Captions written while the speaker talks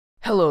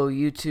Hello,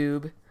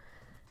 YouTube.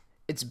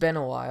 It's been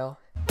a while.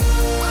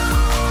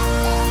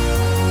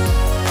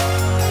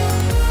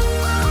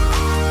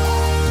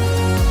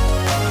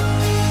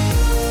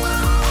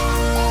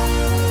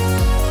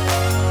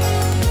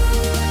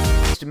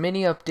 Just a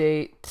mini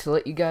update to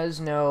let you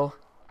guys know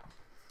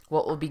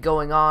what will be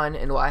going on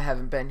and why I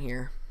haven't been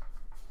here.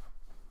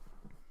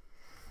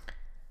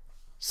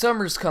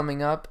 Summer's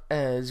coming up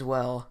as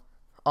well.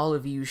 All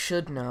of you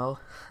should know.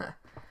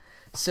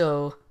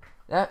 So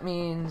that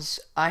means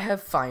I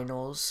have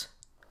finals.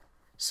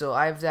 So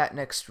I have that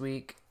next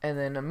week, and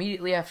then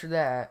immediately after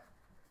that,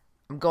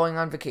 I'm going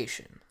on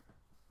vacation.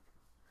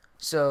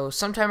 So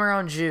sometime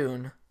around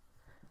June,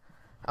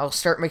 I'll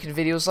start making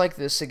videos like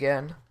this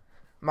again.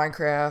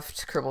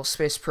 Minecraft, Kerbal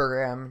Space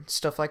Program,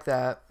 stuff like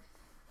that.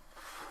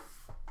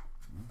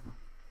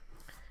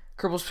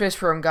 Kerbal Space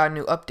Program got a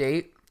new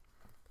update,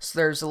 so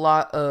there's a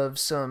lot of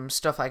some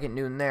stuff I can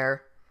do in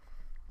there.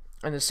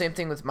 And the same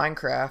thing with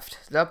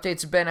Minecraft. The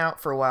update's been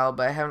out for a while,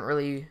 but I haven't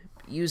really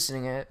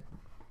using it.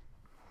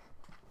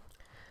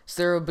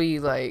 So there will be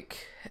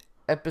like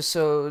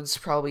episodes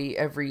probably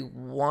every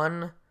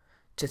 1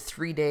 to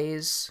 3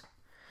 days,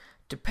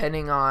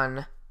 depending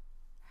on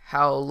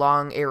how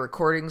long a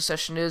recording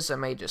session is. I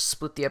may just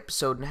split the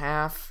episode in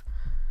half,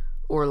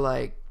 or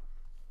like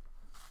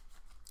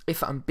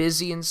if I'm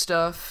busy and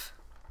stuff.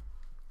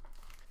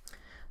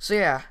 So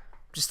yeah,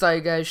 just thought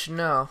you guys should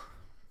know.